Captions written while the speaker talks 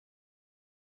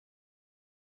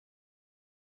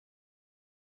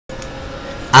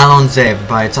Alonzev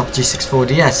by Top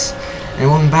G64DS, and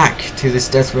welcome back to this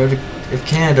Deathroad of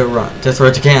Canada run.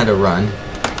 Deathroad to Canada run.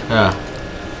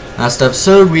 Last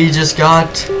episode we just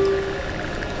got.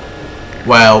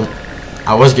 Well,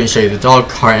 I was gonna show you the dog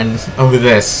cart and over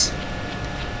this.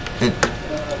 There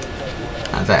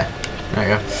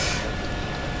you go.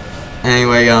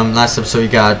 Anyway, last episode we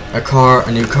got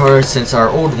a new car since our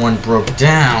old one broke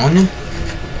down,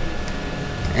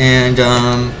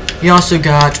 and we also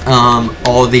got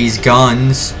all these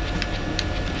guns.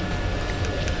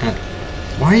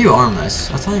 Why are you armless?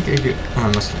 I thought your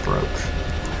arm must have broke.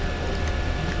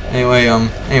 Anyway,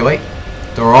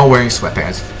 they're all wearing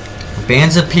sweatpants.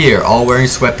 Bands appear, all wearing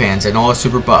sweatpants and all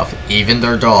super buff, even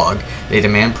their dog. They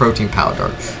demand protein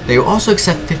powder. They will also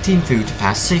accept 15 food to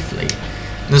pass safely.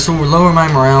 This will lower my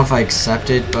morale if I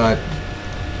accept it, but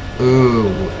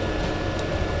ooh,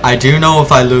 I do know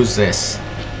if I lose this,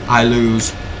 I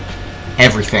lose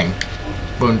everything,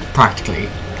 but practically.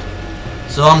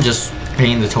 So I'm just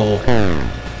paying the toll.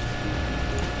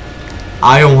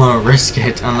 I don't want to risk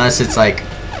it unless it's like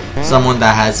someone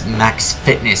that has max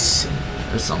fitness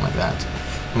or something like that.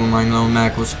 Oh, my low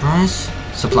medical supplies.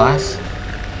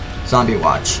 Zombie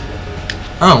watch.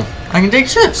 Oh, I can take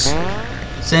shifts.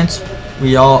 Since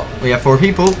we have 4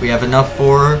 people, we have enough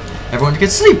for everyone to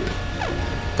get sleep.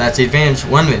 That's the advantage.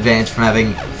 One advantage from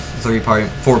having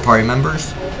 4 party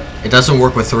members. It doesn't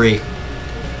work with 3.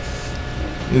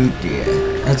 Ooh dear.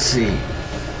 Let's see.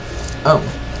 Oh,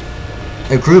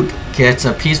 a group gets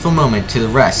a peaceful moment to the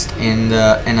rest in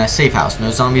a safe house. No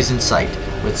zombies in sight.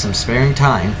 With some sparing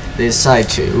time, they decide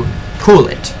to pull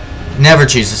it. Never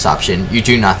choose this option. You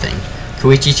do nothing.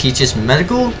 Koichi teaches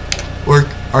medical, or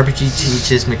RPG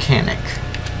teaches mechanic.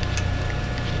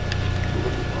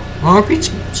 Well,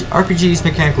 RPG's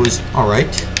mechanical is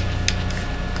alright.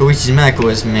 Koichi's medical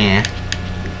is meh.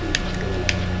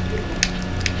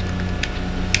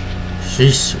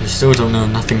 Sheesh, we still don't know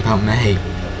nothing about May.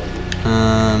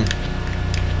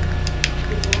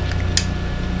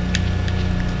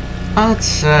 I'd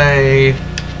say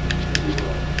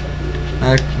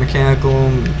mechanical,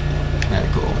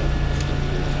 medical.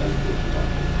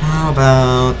 How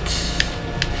about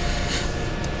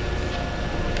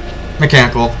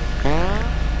mechanical?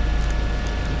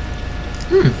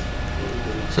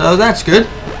 So that's good.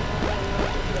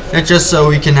 It's just so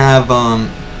we can have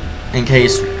in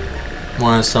case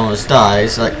one of someone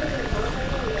dies, like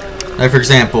for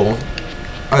example,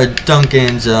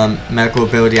 Duncan's medical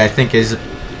ability I think is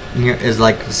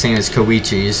like the same as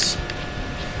Koichi's.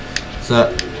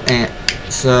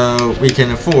 So we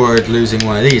can afford losing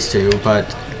one of these two,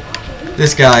 but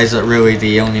this guy's really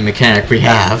the only mechanic we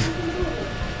have.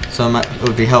 So it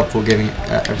would be helpful giving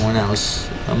everyone else.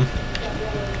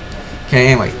 Okay,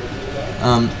 anyway.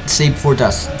 See before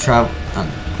dusk.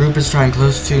 Group is trying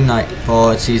close to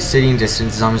nightfall. It sees city in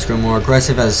distance. Zombies grow more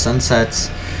aggressive as the sun sets.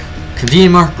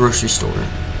 Convenient Mart grocery store.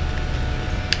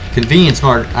 Convenience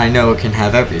Mart, I know it can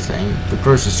have everything, but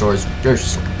grocery store is grocery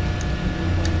store.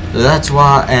 So that's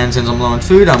why, and since I'm low on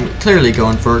food, I'm clearly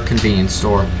going for a convenience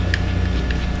store.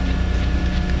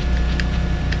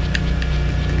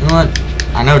 You know what?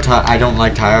 I know I don't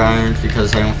like tire irons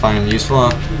because I don't find them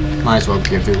useful. Might as well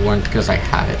give it one because I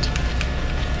have it.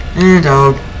 And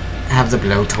I'll have the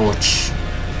blowtorch.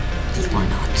 Just why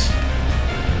not?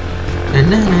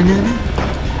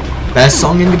 Best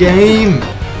song in the game!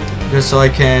 Just so I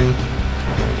can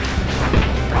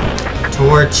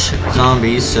torch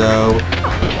zombies, so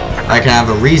I can have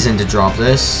a reason to drop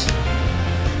this.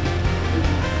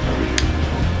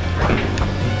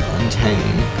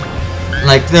 Untame.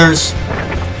 Like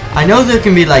I know there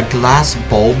can be like glass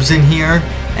bulbs in here,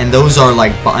 and those are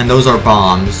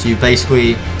bombs. You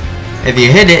basically, if you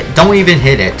hit it, don't even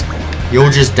hit it. You'll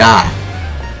just die.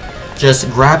 Just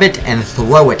grab it and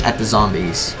throw it at the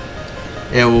zombies.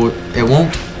 It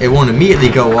won't immediately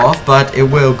go off, but it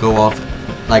will go off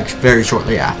like very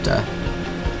shortly after.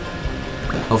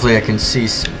 Hopefully I can see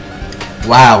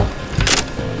wow.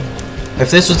 If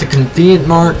this was the convenient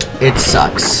mart, it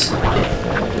sucks.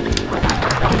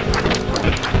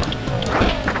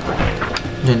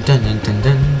 Dun, dun, dun, dun,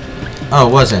 dun. Oh,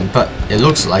 it wasn't, but it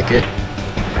looks like it.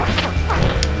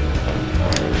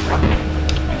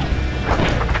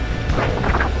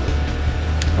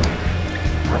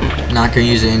 Not gonna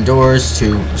use it indoors,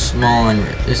 too small and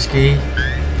risky.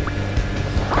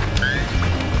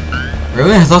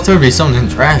 Really? I thought there would be something in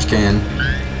the trash can.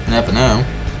 Never know.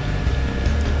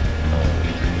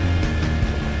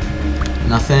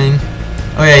 Nothing.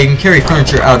 Oh yeah, you can carry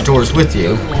furniture outdoors with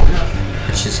you,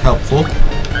 which is helpful.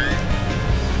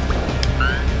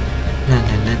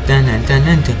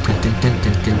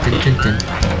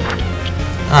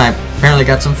 I apparently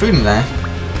got some food in there.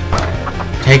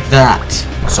 Take that,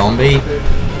 zombie.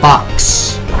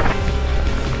 Box.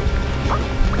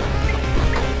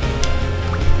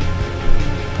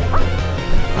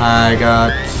 I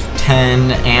got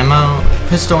 10 ammo,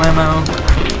 pistol ammo.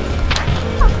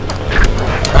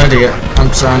 Oh dear,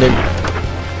 I'm surrounded.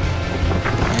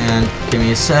 And give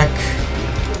me a sec.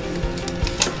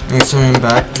 I'm sorry, I'm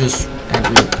back. Just had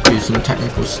to do some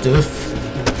technical stuff.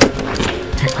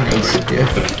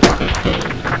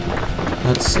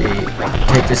 Let's see.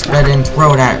 Take this bed and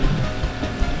throw it at.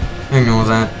 Ignore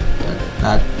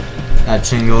that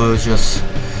jingle. It was just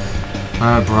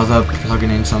my brother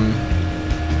plugging in some.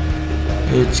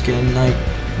 It's getting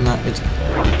it's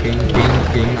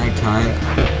getting nighttime.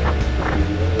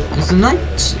 Is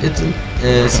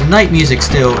the night music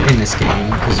still in this game?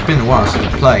 Because it's been a while since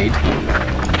I played.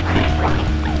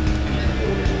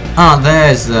 Ah,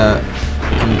 there's the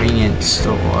convenience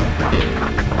store.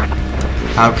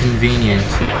 How convenient.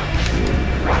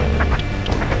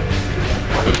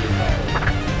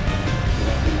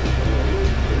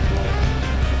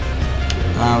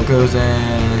 I'll go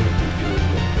there.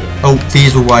 Oh,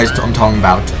 these are what I'm talking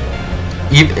about.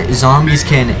 Zombies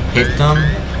can hit them.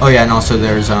 Oh yeah, and also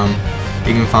there's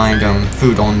you can find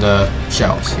food on the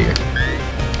shelves here.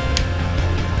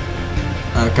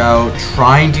 Like, I'll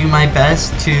try and do my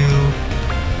best to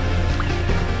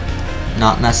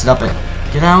not mess it up. And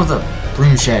get out of the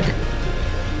broom shed,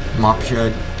 mop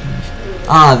shed.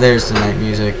 Ah, there's the night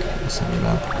music. Something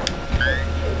about.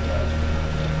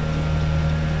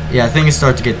 Yeah, things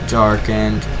start to get dark,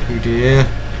 and who do you?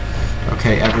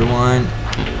 Okay, everyone.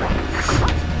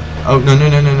 Oh no.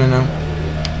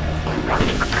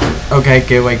 Okay,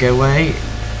 get away.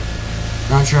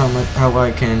 Not sure how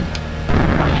I can.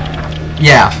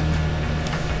 Yeah.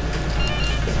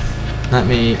 Let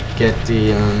me get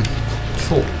the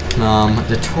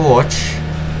torch.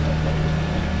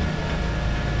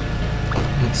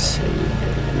 Let's see.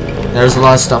 There's a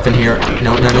lot of stuff in here.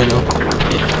 No.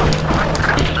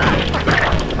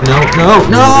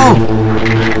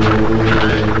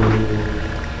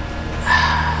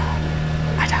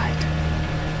 I died.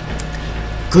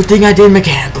 Good thing I did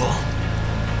mechanical.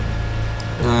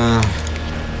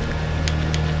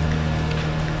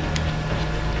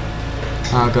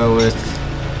 I'll go with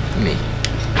me.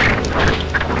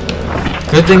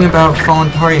 Good thing about fallen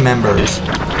party members,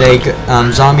 they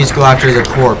zombies go after the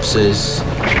corpses.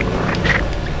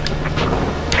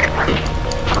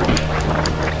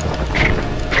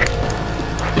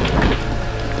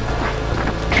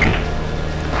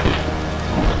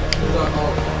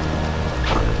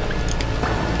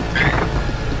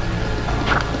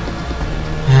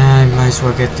 I might as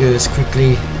well get through this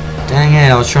quickly. Dang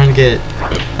it, I was trying to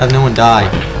have no one die.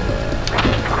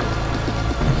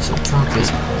 So drop this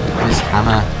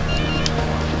hammer.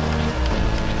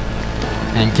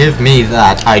 And give me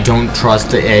that. I don't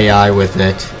trust the AI with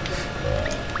it.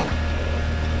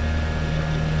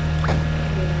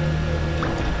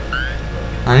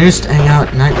 I knew staying out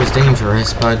at night was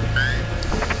dangerous, but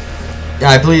yeah,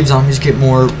 I believe zombies get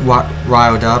more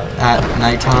riled up at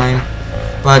nighttime.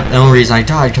 But the only reason I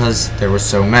died because there were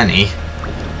so many.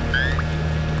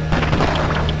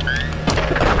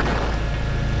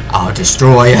 I'll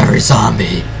destroy every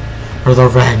zombie for the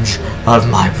revenge of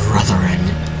my brethren.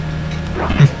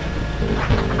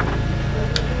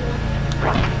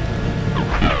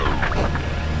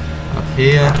 Up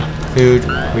here, food,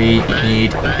 we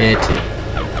need it.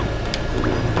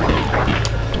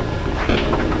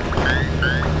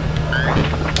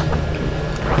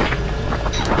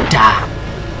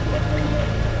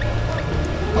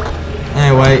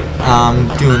 Anyway, I'm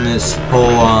doing this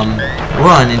whole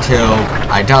run until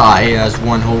I die as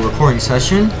one whole recording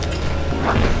session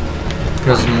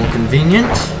because it's more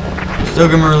convenient. Still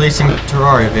gonna be releasing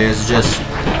Terraria videos, just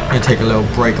gonna take a little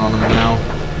break on them now.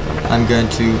 I'm going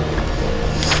to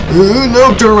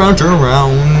no, turn around.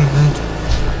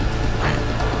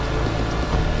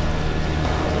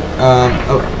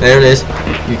 Oh, there it is.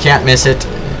 You can't miss it.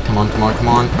 Come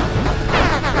on.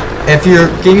 If you're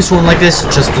getting swarmed like this,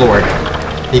 just floor it.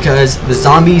 Because the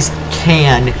zombies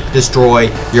can destroy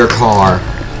your car.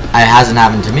 It hasn't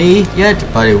happened to me yet,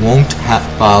 but it won't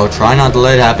I'll try not to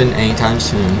let it happen anytime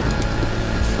soon.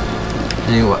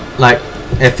 Anyway, like,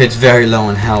 if it's very low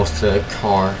in health, the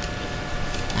car.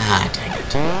 Ah, dang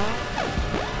it.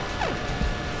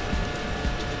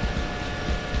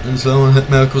 And so on hit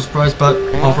medical supplies, but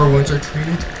all of our wounds are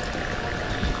treated.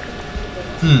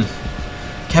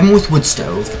 Cabin with wood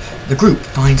stove. The group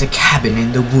finds a cabin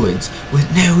in the woods with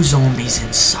no zombies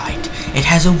in sight. It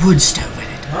has a wood stove in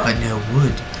it, but no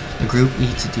wood. The group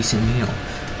eats a decent meal.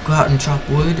 Go out and chop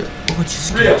wood, or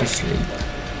just go to sleep.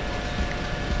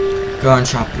 Go out and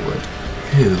chop wood.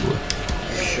 Who?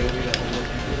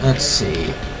 Let's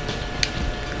see.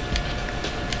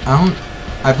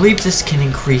 I believe this can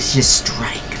increase your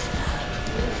strength.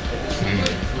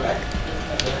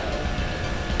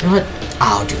 You know what?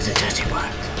 I'll do the dirty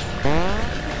work.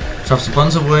 Chops a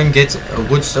bunch of wood and gets a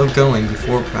wood stove going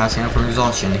before passing out from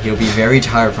exhaustion. He'll be very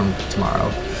tired from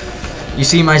tomorrow. You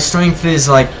see, my strength is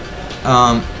like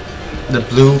the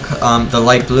blue, the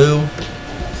light blue.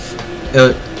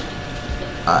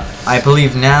 I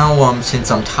believe now,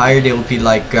 since I'm tired, it will be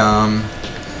like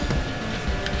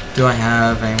do I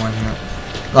have anyone here?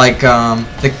 Like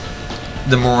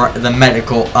the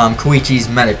medical, Koichi's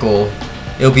medical.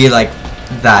 It'll be like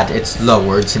that. It's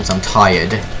lowered since I'm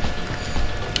tired.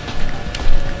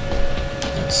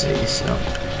 Let's see. So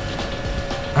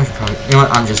I should probably, you know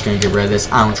what? I'm just gonna get rid of this.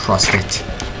 I don't trust it.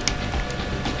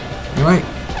 Anyway,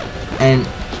 and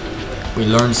we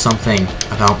learned something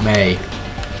about May.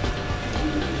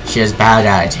 She has bad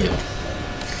attitude.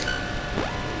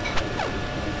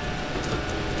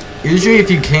 Usually, if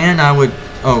you can, I would.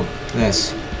 Oh,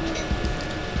 this.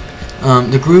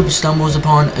 The group stumbles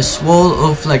upon a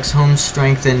Swole Flex home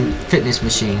strength and fitness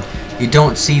machine. You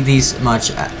don't see these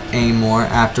much anymore.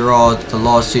 After all, the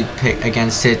lawsuit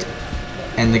against it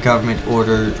and the government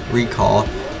ordered recall.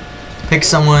 Pick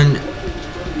someone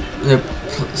to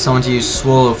use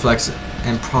Swole Flex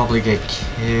and probably get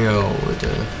killed.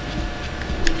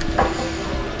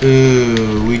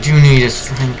 Ooh, we do need a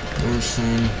strength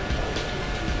person.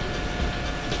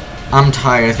 I'm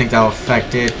tired. I think that will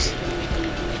affect it.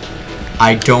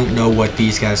 I don't know what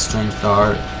these guys' strengths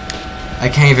are. I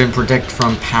can't even predict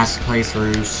from past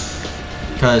playthroughs,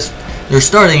 because they're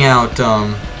starting out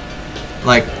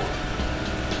like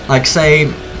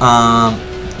say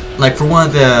like for one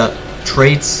of the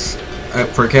traits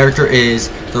for a character is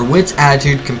their wits,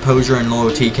 attitude, composure, and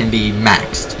loyalty can be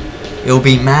maxed. It will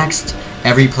be maxed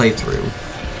every playthrough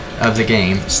of the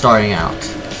game starting out.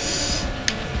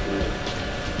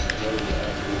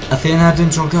 Athena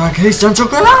didn't chocolate, Christian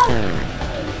chocolate.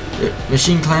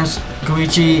 Machine clamps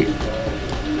Koichi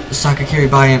Sakakiri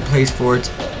body in place for its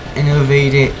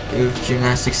innovative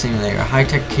gymnastics simulator.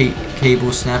 High-tech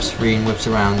cable snaps free and whips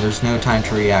around. There's no time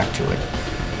to react to it.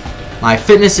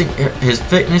 His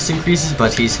fitness increases,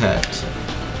 but he's hurt.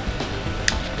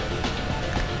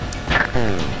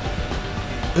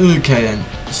 Okay then.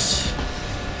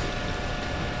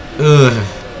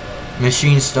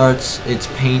 Machine starts its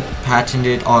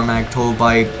patented automatic total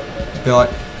body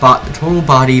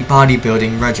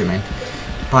bodybuilding regimen.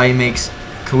 Body makes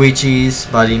Koichi's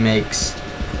body makes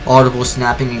audible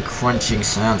snapping and crunching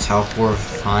sounds. How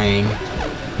horrifying!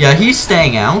 Yeah, he's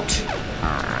staying out.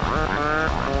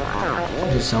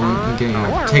 There's someone getting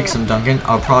out. Take some, Duncan.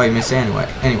 I'll probably miss anyway.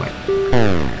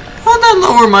 How'd that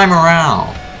lower my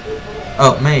morale?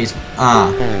 Oh, Maze.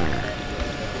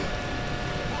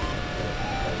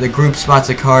 The group spots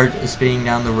a car speeding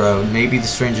down the road. Maybe the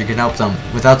stranger can help them.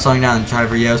 Without slowing down, the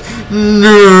driver yells,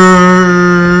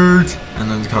 "Nerd!" And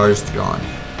then the car is gone.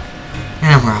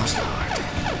 And morale's lowered.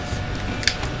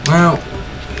 Well,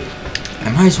 I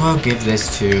might as well give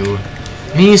this to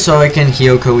me so I can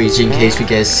heal Koichi in case we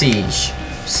get a siege.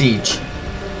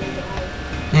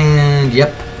 And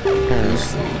yep.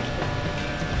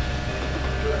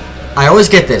 I always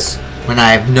get this when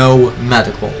I have no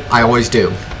medical. I always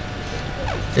do.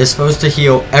 It's supposed to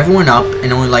heal everyone up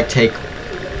and only like take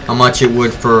how much it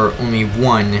would for only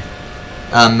one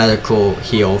medical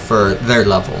heal for their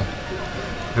level.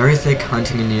 Very thick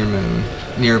hunting near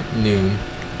noon.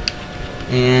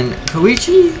 And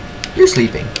Koichi, you're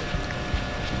sleeping.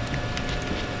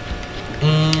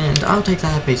 And I'll take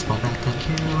that baseball bat, thank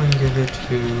you, and give it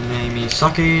to Mamie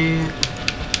Saki.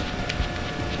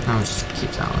 I'll just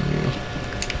keep that on you.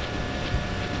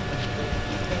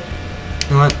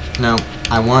 You know what? No,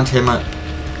 I want him.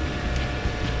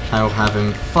 I'll have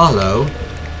him follow.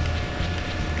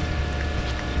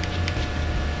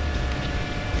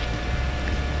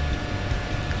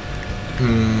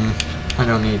 I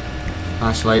don't need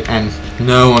flashlight, and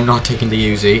no, I'm not taking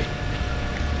the Uzi.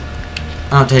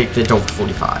 I'll take the Dolphin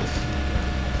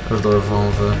 45 or the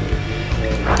revolver.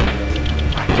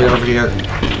 Get over here.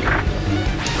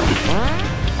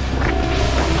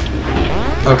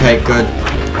 Okay, good.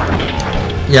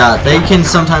 Yeah, they can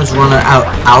sometimes run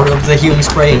out of the healing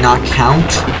spray and not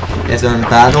count if they're in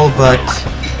battle, but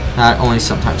that only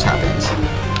sometimes happens.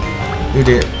 You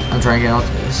did. I'm trying to get out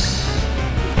of this.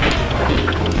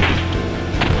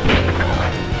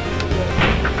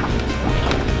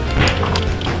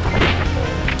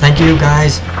 Thank you,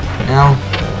 guys. Now,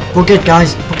 book it,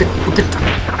 guys. Book it.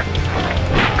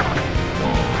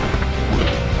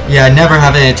 Yeah, never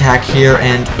have an attack here,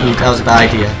 and ooh, that was a bad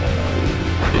idea.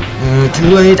 Too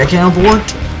late, I can't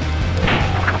abort.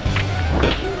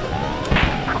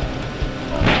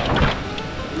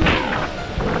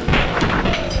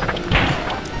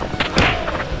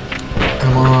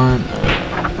 Come on.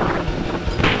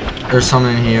 There's some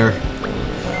in here.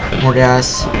 More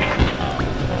gas.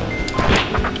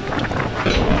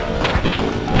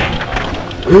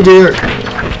 Oh dear.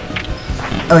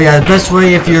 Oh yeah, the best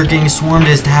way if you're getting swarmed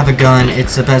is to have a gun.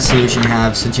 It's the best solution you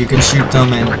have, since you can shoot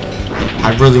them, and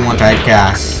I really want that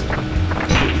gas.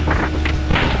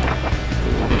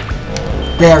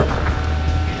 There.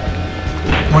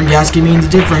 One gas can mean the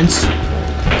difference.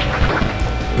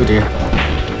 Oh dear.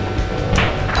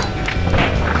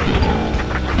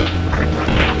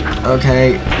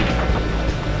 Okay.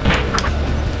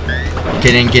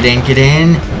 Get in, get in, get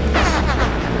in.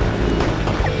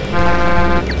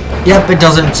 Yep, it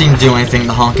doesn't seem to do anything,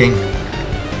 the honking.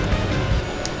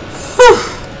 Whew.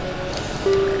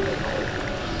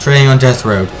 Training on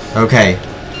Deathroad. Okay.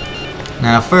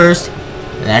 Now first,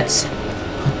 let's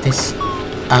put this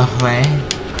away.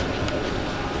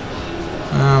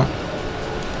 Oh.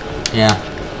 Yeah.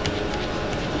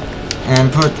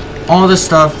 And put all the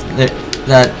stuff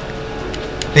that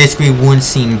basically wouldn't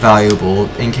seem valuable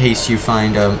in case you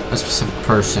find a specific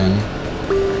person.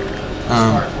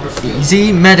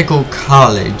 Easy Medical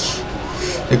College.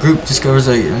 The group discovers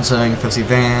a unsettling filthy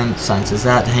van. Sign says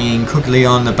that hanging crookedly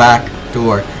on the back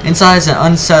door. Inside is an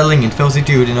unsettling and filthy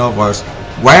dude in overalls.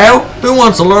 Well, who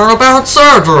wants to learn about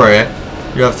surgery?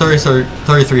 You have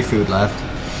 33 food left.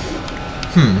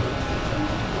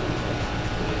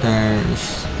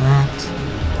 There's that.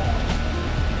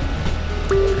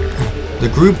 The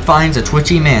group finds a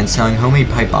twitchy man selling homemade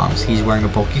pipe bombs. He's wearing a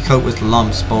bulky coat with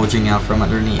lumps bulging out from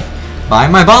underneath. Buy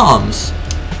my bombs!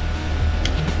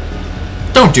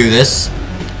 Don't do this.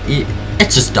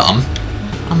 It's just dumb.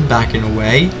 I'm backing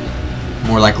away.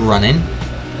 More like running.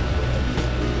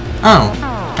 Oh.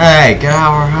 Hey, get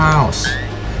out of our house.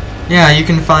 Yeah, you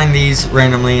can find these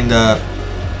randomly in the...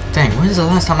 Dang, when is the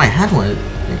last time I had one of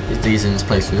these in this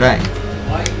playthrough? Dang.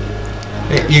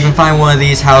 You can find one of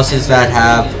these houses that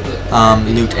have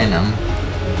loot in them.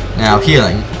 Now,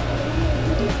 healing.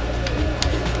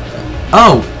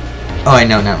 Oh! Oh, wait,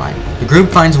 no, never mind. The group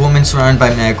finds a woman surrounded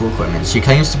by medical equipment. She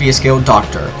claims to be a skilled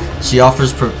doctor. She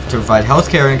offers to provide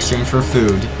healthcare in exchange for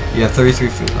food. You have 33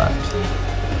 food left.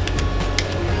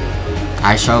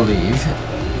 I shall leave.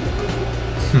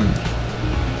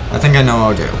 I think I know what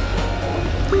I'll do.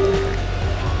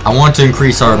 I want to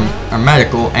increase our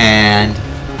medical, and...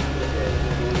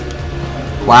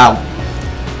 Wow.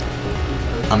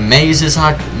 Amaze's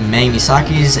hot...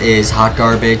 Misaki's is hot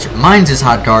garbage. Mine's is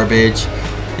hot garbage.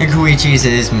 And Koichi's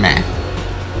is meh.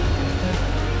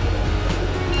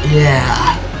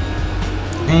 Yeah.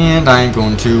 And I'm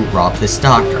going to rob this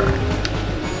doctor.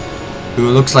 Who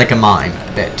looks like a mime,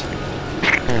 a bit.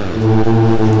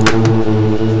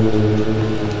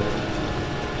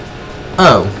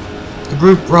 Oh. The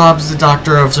group robs the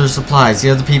doctor of her supplies. The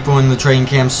other people in the train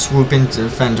camp swoop in to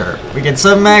defend her. We get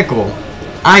 7 medical.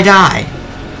 I die.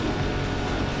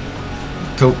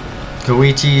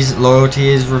 Koichi's loyalty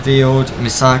is revealed.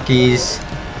 Misaki's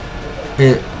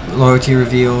loyalty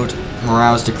revealed.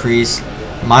 Morale's decreased.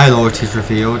 My loyalty is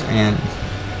revealed. And...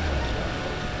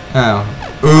 Oh.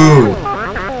 Ooh.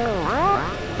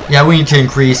 Yeah, we need to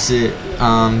increase it,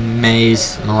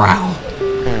 May's morale.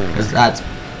 Because that's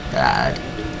bad.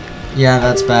 Yeah,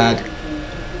 that's bad.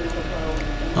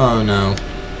 Oh no.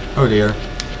 Oh dear.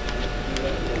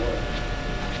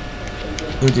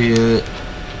 Oh dear.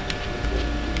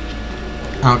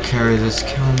 I'll carry this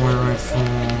cowboy rifle.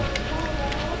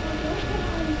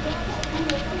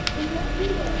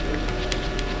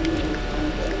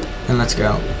 And let's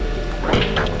go.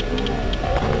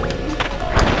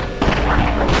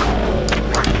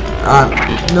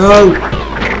 No!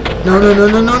 No, no, no,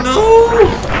 no, no, no!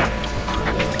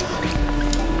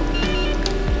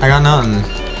 I got nothing.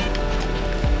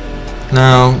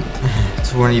 No.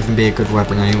 This wouldn't even be a good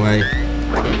weapon anyway.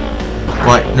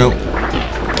 What? Nope.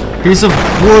 Piece of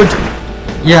wood!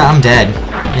 Yeah, I'm dead.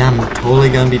 Yeah, I'm totally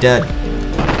gonna be dead.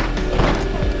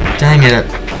 Dang it.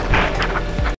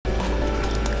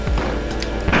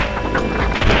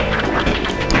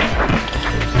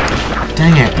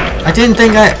 Dang it.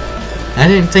 I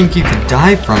didn't think you could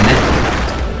die from it.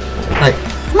 Like,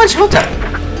 how much health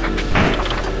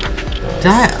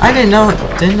I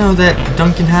didn't know that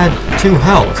Duncan had 2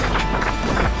 health.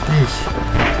 Eesh.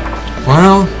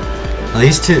 Well,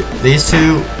 these two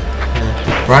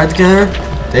ride together,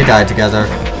 they died together.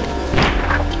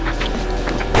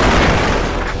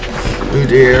 Oh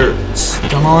dear.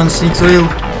 Come on, sneak through.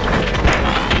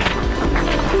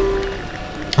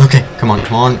 Okay, come on.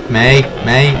 May,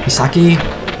 Misaki.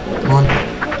 Come on.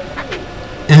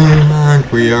 And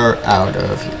we are out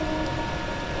of here.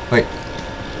 Wait.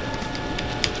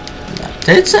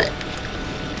 Did it say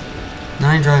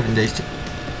 9 driving days to...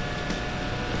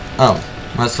 Oh,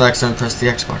 must accidentally press the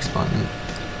Xbox button.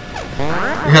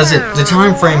 Because the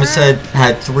time frame it said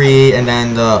had 3 and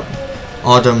then the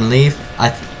autumn leaf. I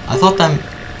thought that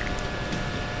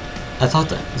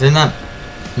didn't that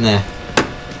nah.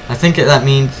 I think that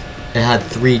means it had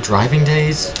 3 driving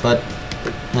days, but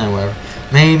nah, whatever.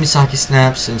 May Misaki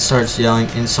snaps and starts yelling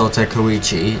insults at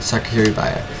Koichi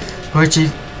Sakiribaya. Koichi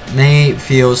May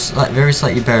feels very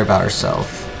slightly better about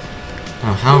herself.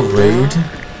 Oh, how rude.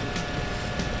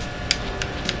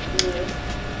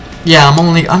 Yeah,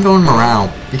 I'm going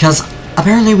morale because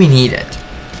apparently we need it.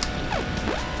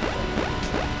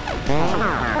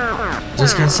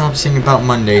 Just can't stop thinking about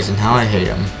Mondays and how I hate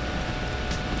them.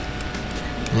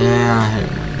 Yeah, I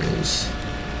hate Mondays.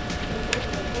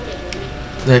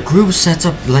 The group sets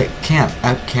up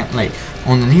camp late.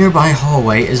 On the nearby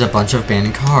hallway is a bunch of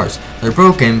abandoned cars. They're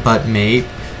broken, but many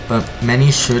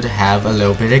should have a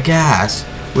little bit of gas.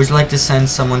 Would you like to send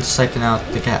someone to siphon out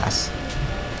the gas?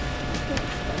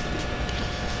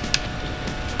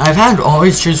 I've had to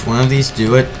always choose one of these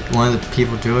do it. One of the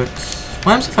people do it.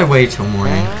 What happens if I wait till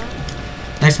morning?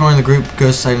 Next morning, the group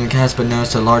goes to siphon the gas, but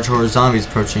notice a large horde of zombies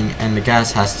approaching, and the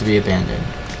gas has to be abandoned.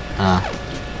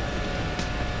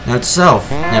 Note to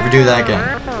self: never do that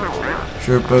again.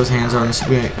 Sure, both hands are on the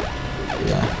screen.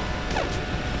 Yeah.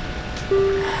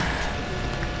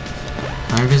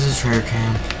 I visit trader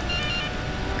camp.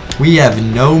 We have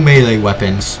no melee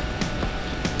weapons.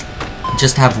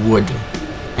 Just have wood.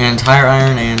 An tire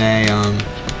iron and a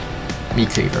meat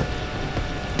cleaver.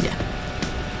 Yeah.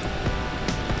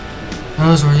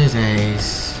 Those were the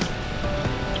days.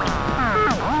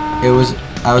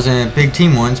 I was in a big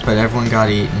team once, but everyone got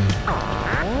eaten.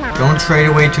 Don't trade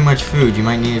away too much food, you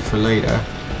might need it for later.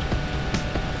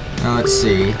 Now let's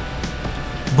see.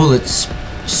 Bullets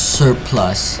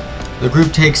surplus. The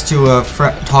group talks to a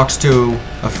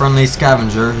friendly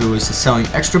scavenger who is selling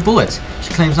extra bullets.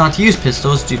 She claims not to use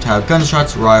pistols due to how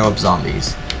gunshots rile up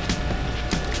zombies.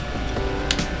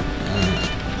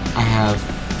 I have...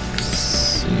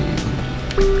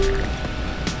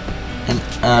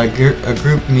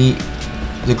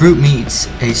 The group meets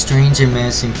a strange and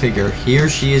menacing figure. He or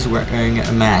she is wearing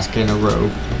a mask and a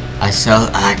robe. I sell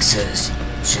axes.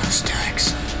 Just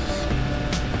axes.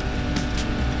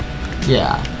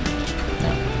 Yeah.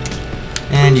 No.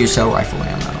 And you sell rifle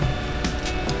ammo.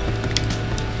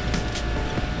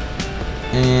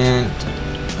 And...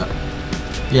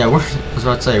 yeah, I was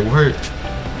about to say,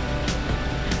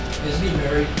 Isn't he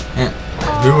married? And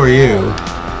who are you?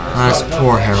 That's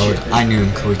poor Harold. I knew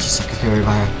him, Koichi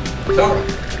Sakiribaya.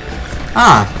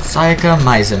 Ah, Sayaka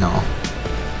Mizuno.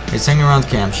 It's hanging around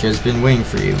camp. She has been waiting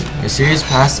for you. Mysterious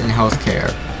past and health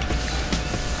care.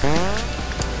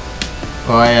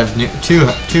 Well, I have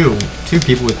two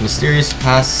people with mysterious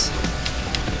past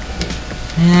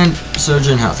and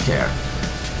surgeon health care.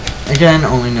 Again,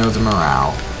 only know the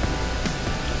morale.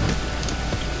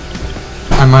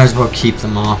 I might as well keep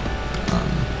them all.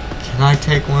 Can I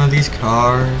take one of these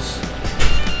cars?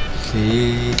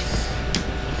 Please.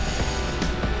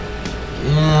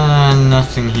 Yeah,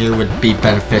 nothing here would be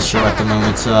beneficial at the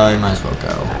moment, so I might as well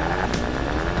go.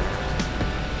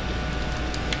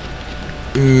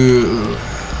 Ooh.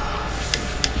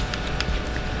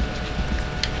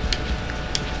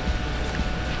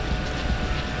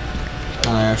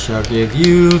 I shall give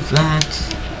you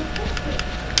that.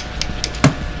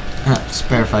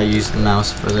 Spare if I use the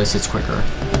mouse for this, it's quicker.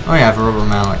 Oh, yeah, I have a rubber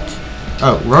mallet.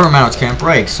 Oh, rubber mallets can't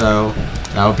break, so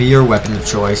that will be your weapon of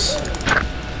choice.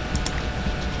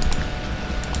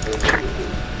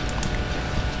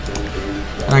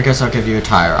 And I guess I'll give you a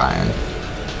tire iron.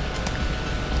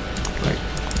 Wait.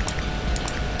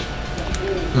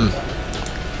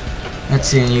 Let's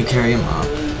see, and you carry him up.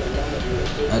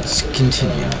 Let's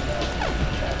continue.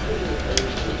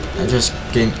 I just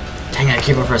game. Dang it, I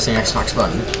keep on pressing the Xbox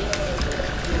button.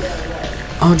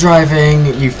 Oh,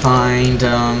 driving, you find,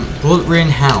 bullet-ridden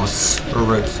house, or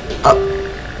roads. Oh.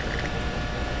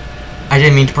 I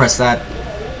didn't mean to press that.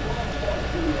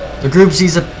 The group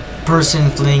sees a person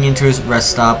fleeing into his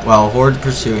rest stop while a horde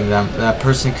pursuing them. That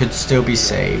person could still be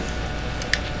saved.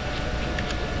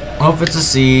 Oh, if it's a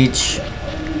siege.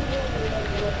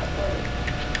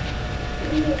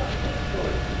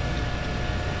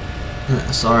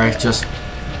 Sorry, just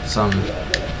something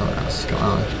else going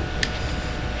on.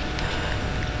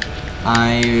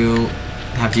 I'll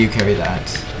have you carry that.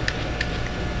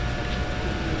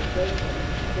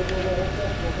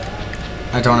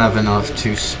 I don't have enough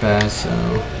to spare, so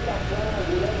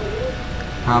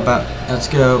how about let's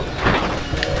go.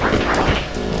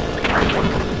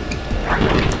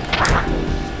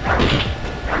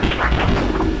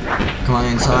 Come on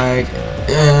inside.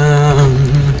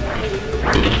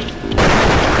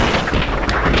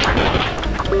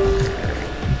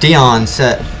 Dion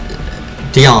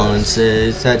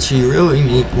says that she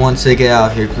really wants to get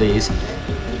out of here, please.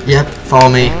 Yep, follow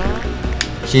me.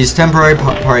 She's temporary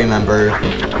party member.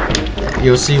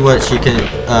 You'll see what she can,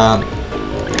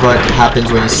 what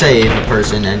happens when you save a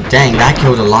person. And dang, that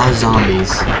killed a lot of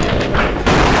zombies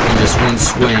in just one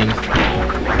swing.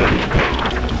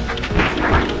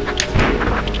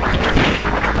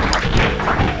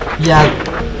 Yeah,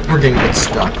 we're gonna get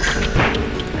stuck.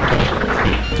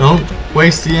 Don't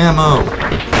waste the ammo.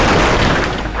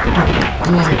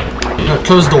 No,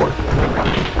 close the door.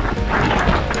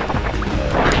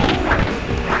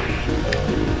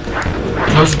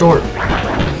 Close the door.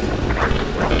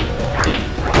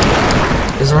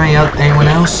 Is there anyone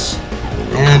else?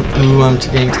 And ooh, I'm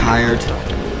getting tired.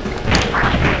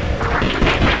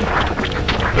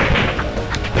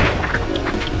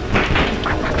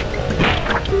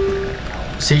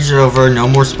 Siege over. No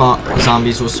more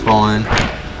zombies will spawn.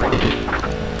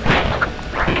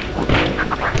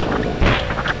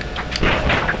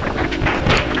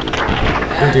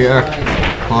 Oh dear.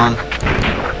 Come on.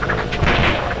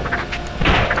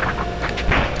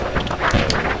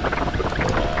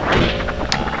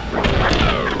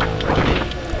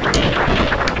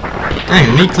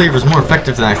 Dang, meat cleaver is more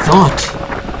effective than I thought.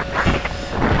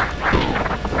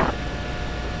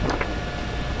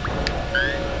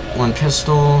 One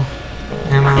pistol,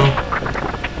 ammo.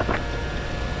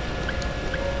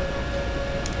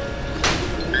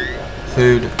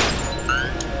 Food.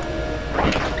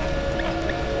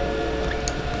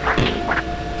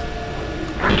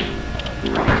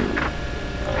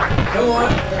 Come on.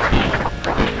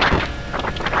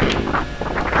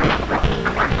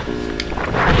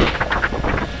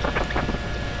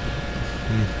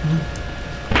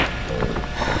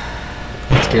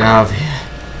 Let's get out of here.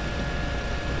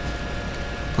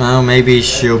 Well, maybe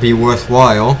she'll be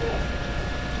worthwhile.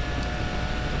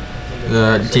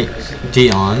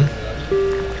 Dion.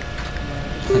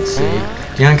 Let's see.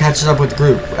 Dion catches up with the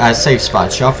group at a safe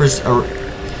spot. She offers a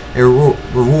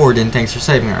reward and thanks for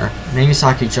saving her.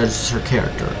 Namisaki judges her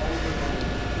character.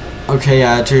 Okay,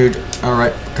 attitude.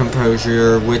 Alright,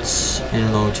 composure, wits,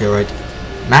 and loyalty, alright.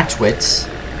 Max wits.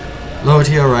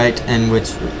 Loyalty, alright, and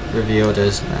wits revealed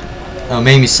as max. Oh,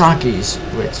 Namisaki's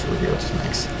wits revealed as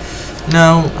max.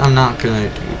 No, I'm not gonna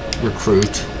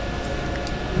recruit.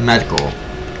 Medical.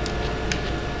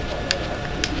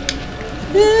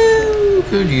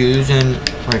 Could use an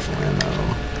rifle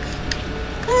ammo.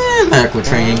 Medical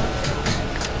training.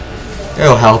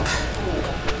 It'll help.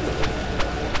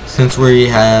 Since we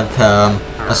have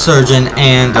a surgeon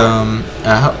and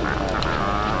a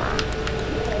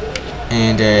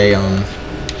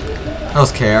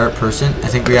healthcare person, I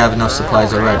think we have enough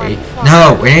supplies already.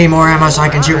 No, we need more ammo so I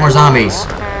can shoot more zombies.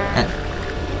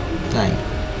 Dang.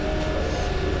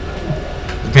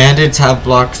 The bandits have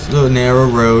blocked the narrow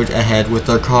road ahead with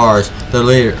their cars. The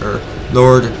leader,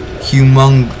 Lord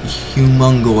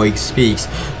Humongoid, speaks.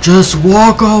 Just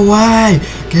walk away!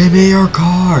 Give me your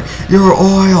car, your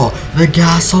oil, the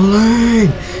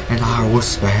gasoline, and I will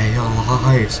spare your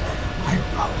lives. I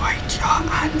await your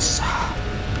answer.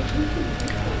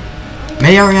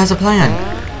 Mayuri has a plan.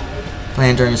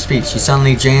 During the speech, she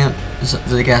suddenly jams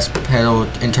the gas pedal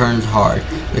and turns hard.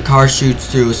 The car shoots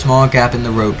through a small gap in the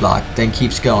roadblock, then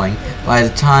keeps going. By the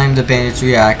time the bandits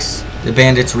react,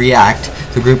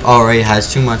 the group already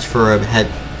has too much for a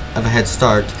head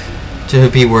start to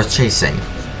be worth chasing.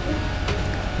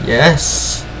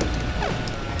 Yes.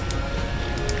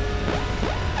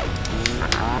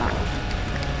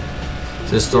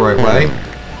 Is this the right way?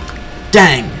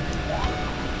 Dang!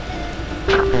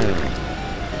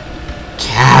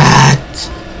 Cat!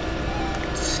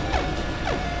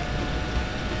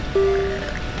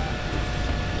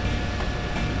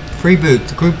 Free boot.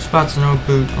 The group spots no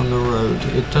boot on the road.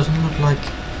 It doesn't look like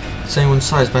it's anyone's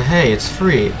size, but hey, it's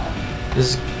free.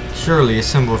 This is surely a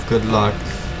symbol of good luck.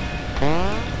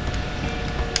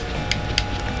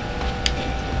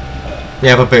 We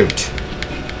have a boot.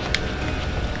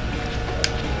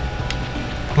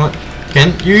 What?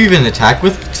 Can you even attack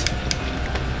with it?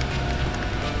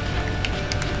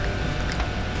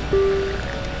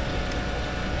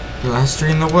 The last tree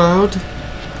in the world?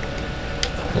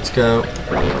 Let's go.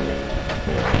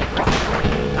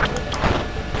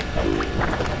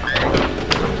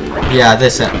 Yeah,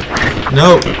 this end.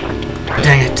 No!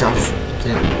 Dang it, Duff.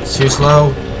 It's too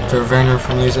slow to prevent her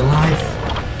from losing life.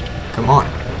 Come on.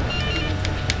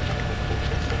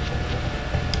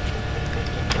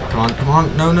 Come on, come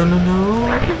on. No, no, no, no.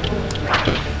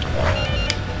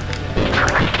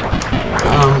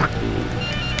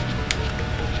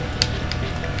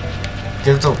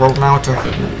 Give the rope now to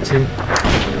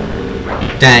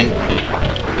dang.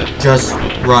 Just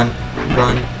run,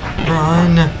 run,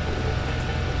 run.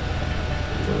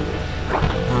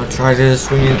 Try to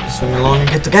swing along and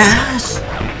get the gas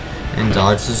and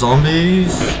dodge the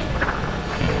zombies.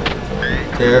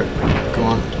 There, come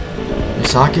on,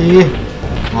 Misaki,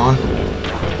 come on.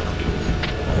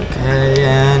 Okay,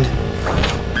 and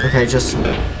okay, just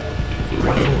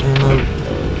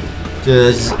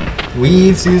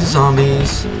weave through the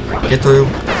zombies, get through,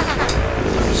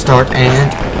 start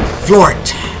and floor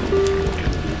it.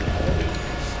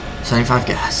 75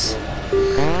 gas.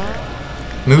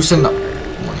 Moose in the morning.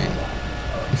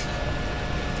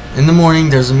 In the morning,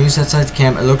 there's a moose outside the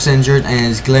camp. It looks injured and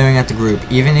is glaring at the group.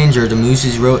 Even injured, the moose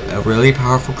is a really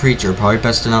powerful creature. Probably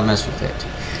best to not mess with it.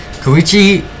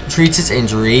 Koichi treats its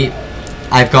injury.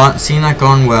 I've seen that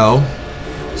gone well.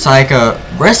 Sayaka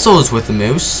wrestles with the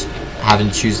moose.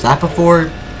 Haven't chosen that before,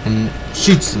 and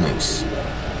shoots the moose.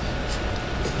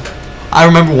 I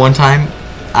remember one time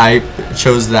I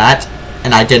chose that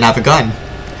and I didn't have a gun,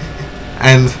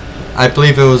 and I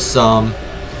believe it was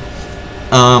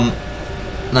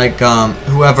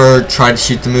whoever tried to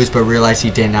shoot the moose but realized he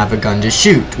didn't have a gun to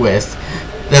shoot with.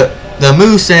 The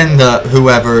moose and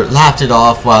whoever laughed it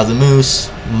off while the moose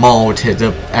mauled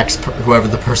whoever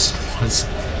the person was.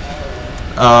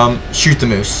 Shoot the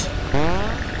moose.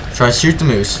 Try to shoot the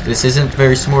moose. This isn't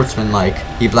very sportsmanlike.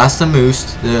 He blasts the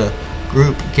moose. The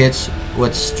group gets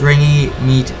what stringy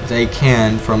meat they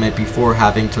can from it before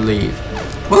having to leave.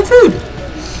 What food?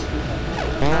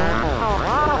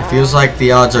 It feels like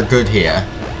the odds are good here.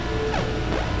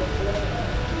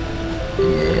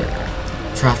 Yeah.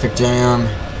 Traffic jam.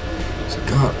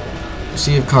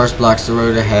 Sea of cars blocks the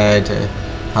road ahead.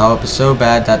 Power up is so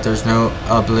bad that there's no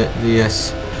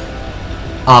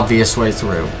obvious way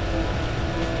through.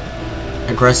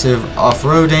 Aggressive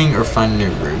off-roading or find a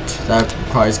new route. That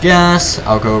requires gas.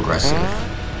 I'll go aggressive.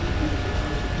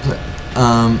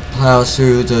 Plows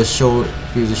through the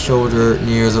shoulder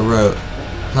near the road.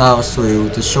 Plows through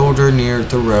the shoulder near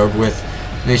the road with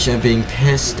mission of being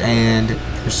pissed and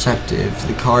perceptive.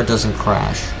 The car doesn't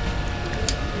crash.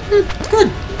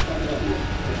 Good.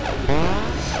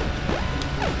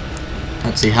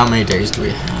 Let's see, how many days do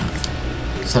we have?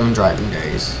 7 driving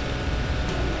days.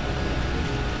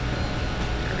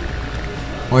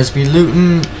 Always be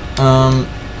looting,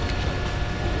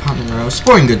 Apartment Row,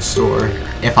 sporting goods store.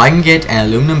 If I can get an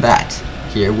aluminum bat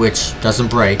here, which doesn't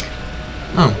break.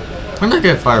 Oh, when did I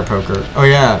get a fire poker? Oh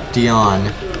yeah,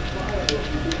 Dion.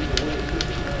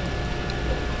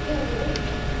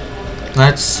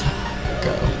 Let's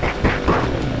go.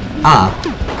 Ah,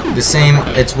 the same,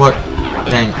 it's what,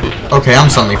 dang. Okay, I'm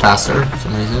suddenly faster for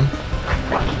some reason.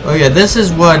 Oh yeah, this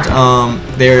is what,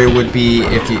 there would be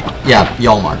if you, yeah,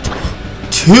 y'all marked.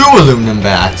 2 aluminum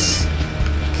bats.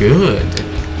 Good.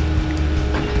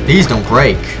 These don't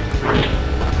break.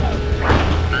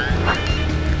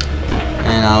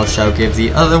 And I shall give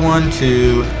the other one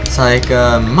to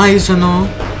Sayaka Maizono.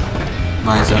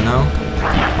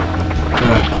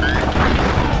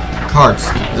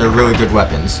 Cards. They're really good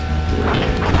weapons.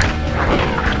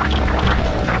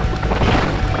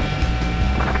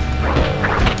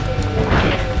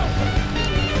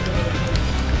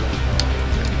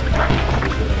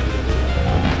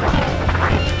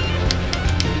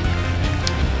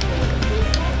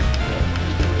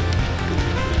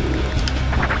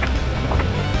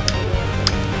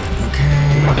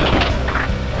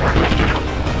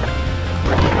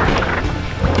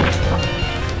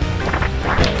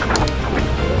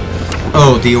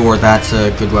 Oh, the ore, that's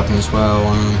a good weapon as well.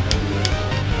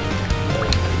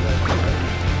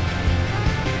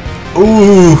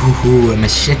 Ooh, a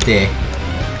machete.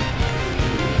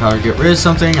 If I'll get rid of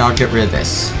something, I'll get rid of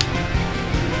this.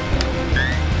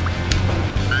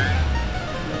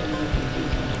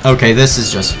 Okay, this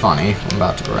is just funny. I'm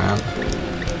about to grab.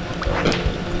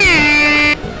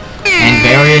 And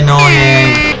very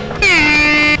annoying.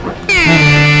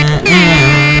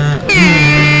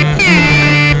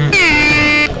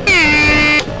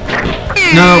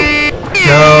 No,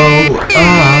 go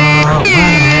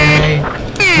away,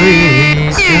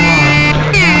 please go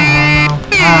now.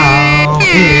 How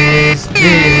is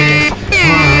this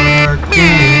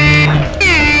working?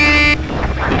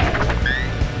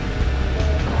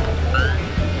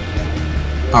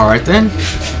 Alright then.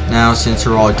 Now since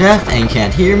you're all deaf and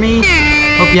can't hear me,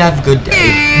 hope you have a good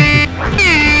day.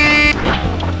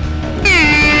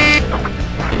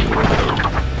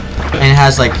 And it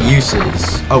has like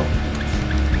uses. Oh.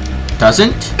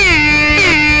 Doesn't?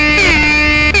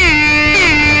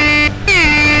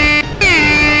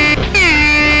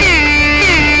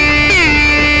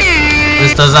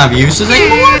 This doesn't have uses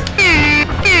anymore?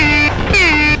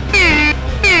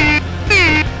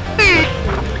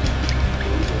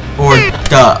 Or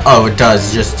oh, it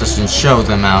does, just doesn't show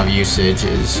the amount of usage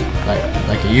is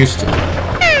like it used to.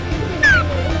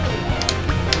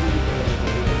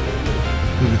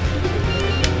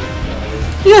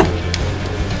 Yeah.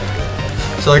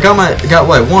 So I got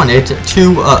what I wanted,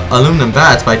 2 aluminum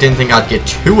bats, but I didn't think I'd get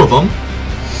 2 of them.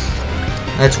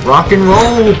 Let's rock and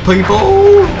roll,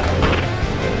 people.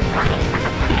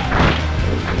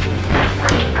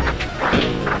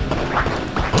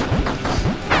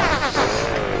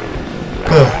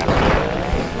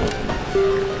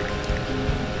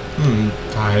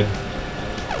 Tired.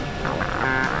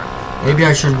 Maybe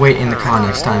I should wait in the car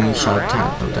next time we shut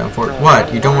down for it.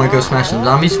 What? You don't want to go smash some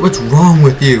zombies? What's wrong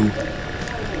with you?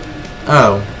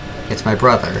 Oh, it's my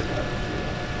brother.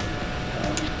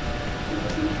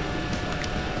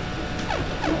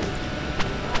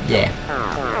 Yeah.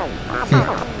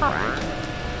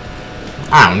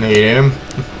 I don't need him.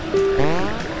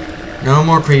 No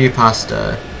more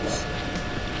creepypasta.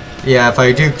 Yeah, if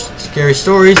I do scary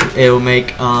stories, it will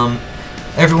make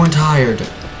everyone tired,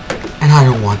 and I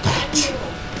don't want that.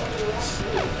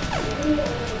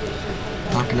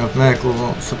 Not enough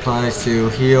medical supplies to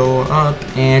heal up,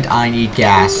 and I need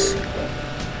gas.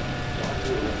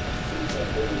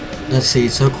 Let's see,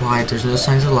 it's so quiet. There's no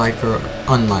signs of life or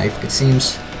unlife. It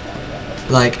seems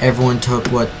like everyone took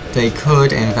what they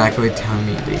could and evacuated town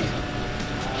immediately.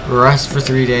 Rest for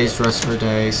 3 days, rest for a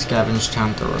day, scavenge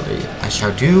town thoroughly. I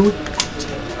shall do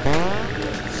that.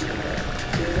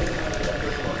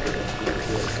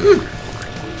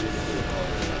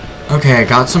 Okay, I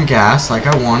got some gas like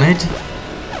I wanted.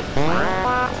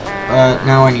 But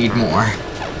now I need more.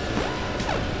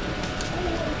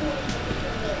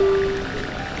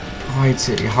 White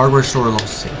City, hardware store,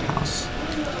 lost safe house.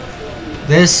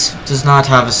 This does not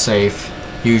have a safe,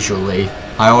 usually.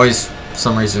 I always, for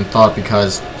some reason, thought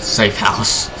because safe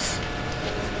house.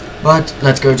 But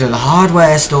let's go to the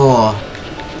hardware store.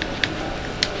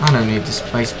 I don't need this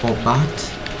baseball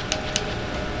bat.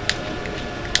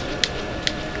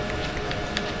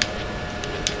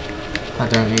 I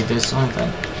don't need this either.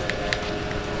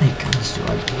 How many guns do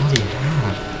I bloody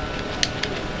have?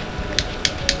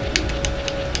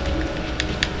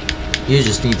 You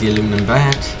just need the aluminum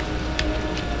bat.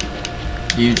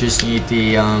 You just need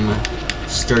the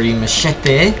sturdy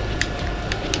machete.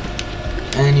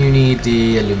 And you need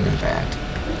the aluminum bat.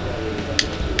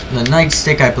 The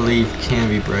nightstick, I believe, can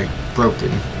be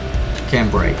broken. Can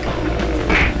break.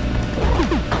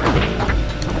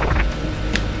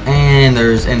 And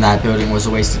there's in that building was a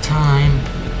waste of time.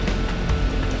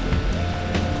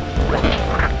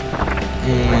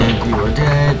 And you are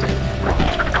dead.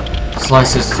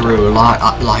 Slices through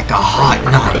like a hot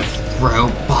knife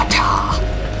through butter.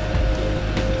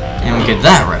 And we get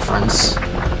that reference.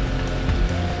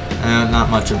 Not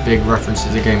much of big reference to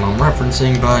the game I'm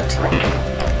referencing, but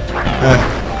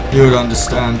you would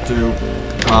understand too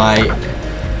by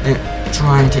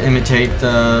trying to imitate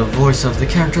the voice of the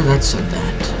character that said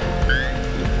that.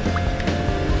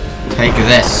 Take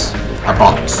this, a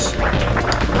box,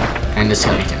 and a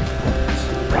skeleton.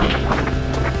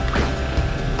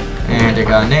 And I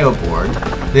got a nail board.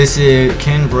 This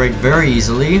can break very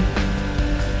easily.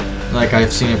 Like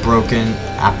I've seen it broken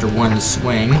after one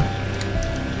swing.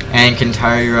 And can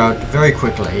tire you out very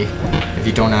quickly if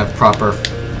you don't have proper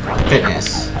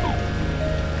fitness.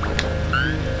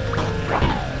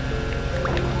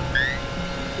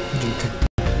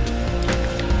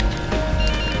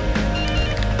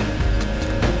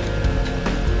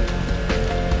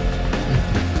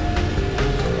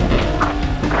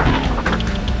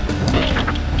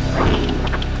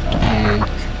 And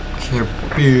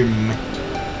kaboom.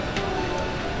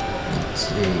 Let's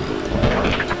see.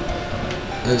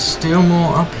 There's still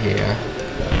more up here.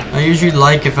 I usually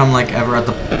like, if I'm like ever at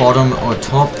the bottom or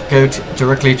top, go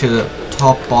directly to the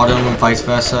top, bottom, and vice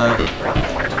versa.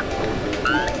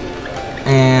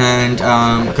 And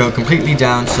go completely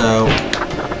down so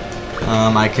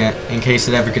I can, in case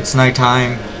it ever gets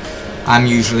nighttime, I'm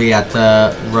usually at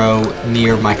the row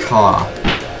near my car.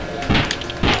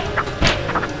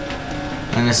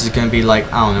 And this is gonna be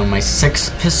like, I don't know, my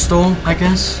 6th pistol, I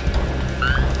guess.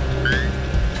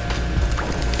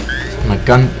 My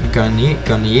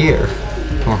gunnier.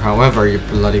 Or however you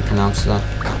bloody pronounce that.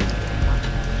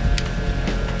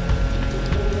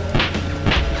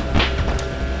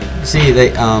 See,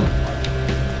 they,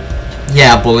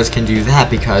 yeah, bullets can do that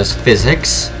because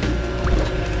physics.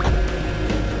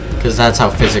 Because that's how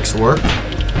physics work.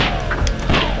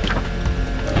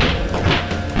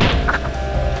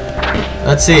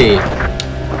 Let's see.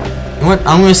 What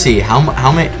I'm gonna see how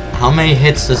many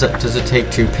hits does it take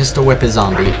to pistol whip a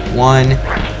zombie? 1,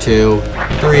 2,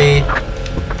 3.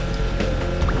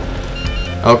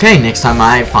 Okay, next time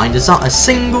I find a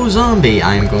single zombie,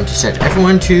 I am going to set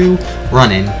everyone to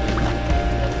running.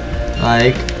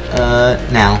 Like,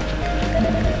 now.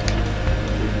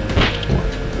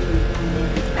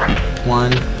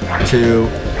 1, 2,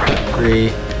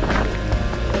 3.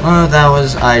 Well, that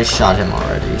was, I shot him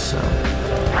already, so.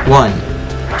 1,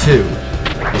 2,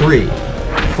 3,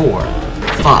 4,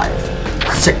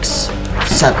 5, 6,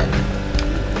 7.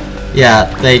 Yeah,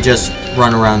 they just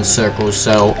run around circles,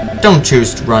 so don't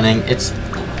choose running. It's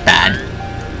bad.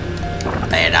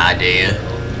 Bad idea.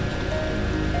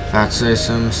 If I'd say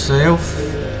so myself.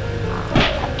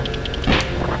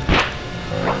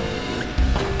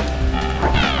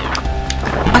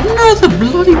 Another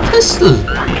bloody pistol!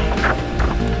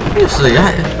 Seriously,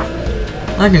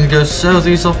 I can go sell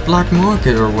these off black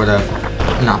market or whatever.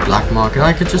 Not black market,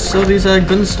 I could just sell these at a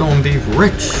gun store and be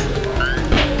rich.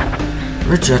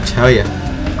 Rich, I tell ya.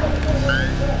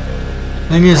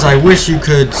 Thing is, I wish you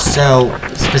could sell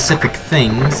specific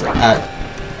things at...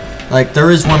 Like, there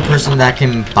is one person that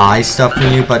can buy stuff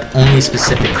from you, but only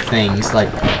specific things. Like,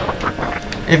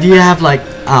 if you have, like,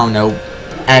 I don't know,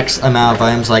 X amount of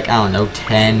items, like, I don't know,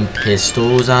 10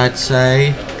 pistols, I'd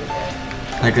say.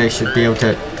 Like, they should be able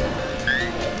to...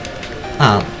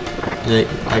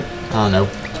 like, I don't know,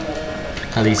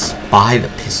 at least buy the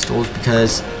pistols,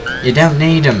 because you don't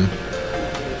need them.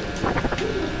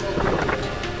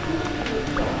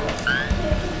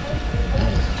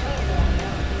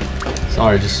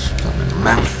 Sorry, just something in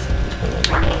my mouth.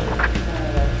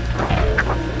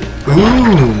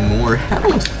 Ooh, more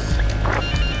health.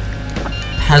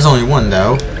 Has only one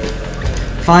though.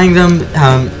 Finding them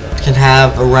can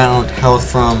have around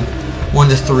health from 1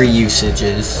 to 3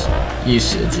 usages.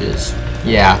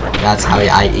 Yeah, that's how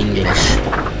I English.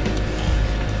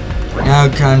 Now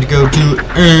time to go to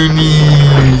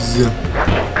enemies.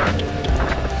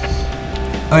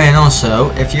 Oh, and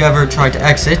also, if you ever try to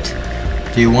exit,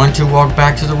 do you want to walk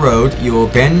back to the road, you will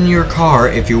abandon your car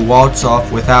if you waltz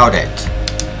off without it.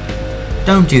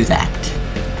 Don't do that.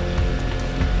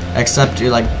 Except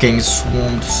you're like getting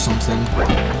swarmed or something.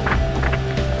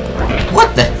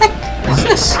 What the heck is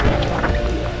this?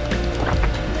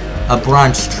 A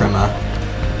branch trimmer.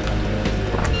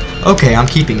 Okay, I'm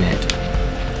keeping it.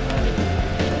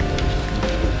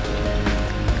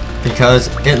 Because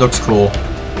it looks cool.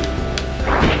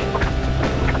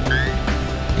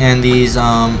 And these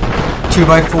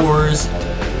 2x4s,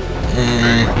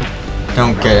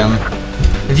 don't get them.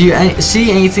 If you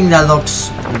see anything that looks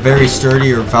very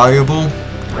sturdy or valuable,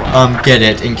 get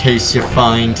it in case you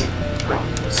find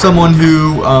someone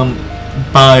who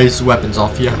buys weapons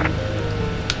off you.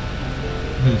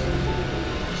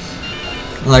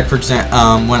 Like for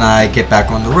example, when I get back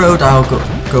on the road, I'll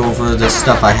go over the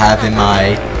stuff I have in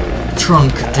my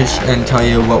trunk and tell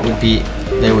you what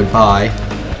they would buy.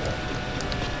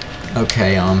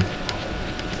 Okay, I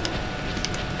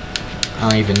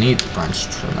don't even need the branch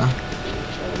trimmer.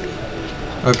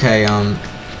 Okay,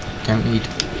 don't need...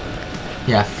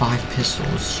 Yeah, 5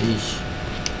 pistols, sheesh.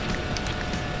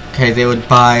 Okay, they would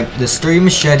buy the sturdy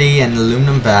machete and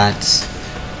aluminum bats.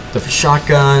 The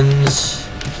shotguns,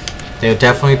 they would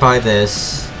definitely buy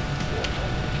this.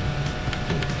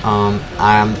 I'm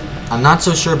not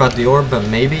so sure about the orb, but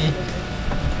maybe.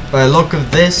 By the look of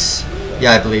this,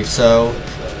 yeah, I believe so.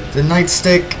 The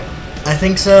nightstick, I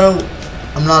think so.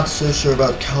 I'm not so sure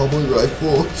about cowboy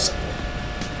rifles.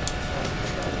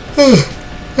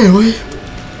 Anyway,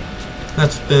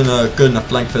 that's been a good enough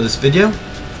length for this video.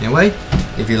 Anyway,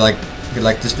 if you like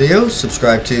this video,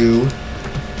 subscribe to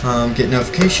get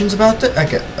notifications about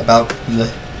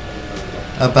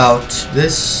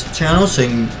this channel, so you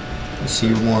can see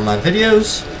more of my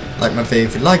videos. Like my video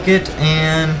if you like it,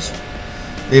 and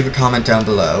leave a comment down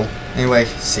below. Anyway,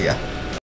 see ya.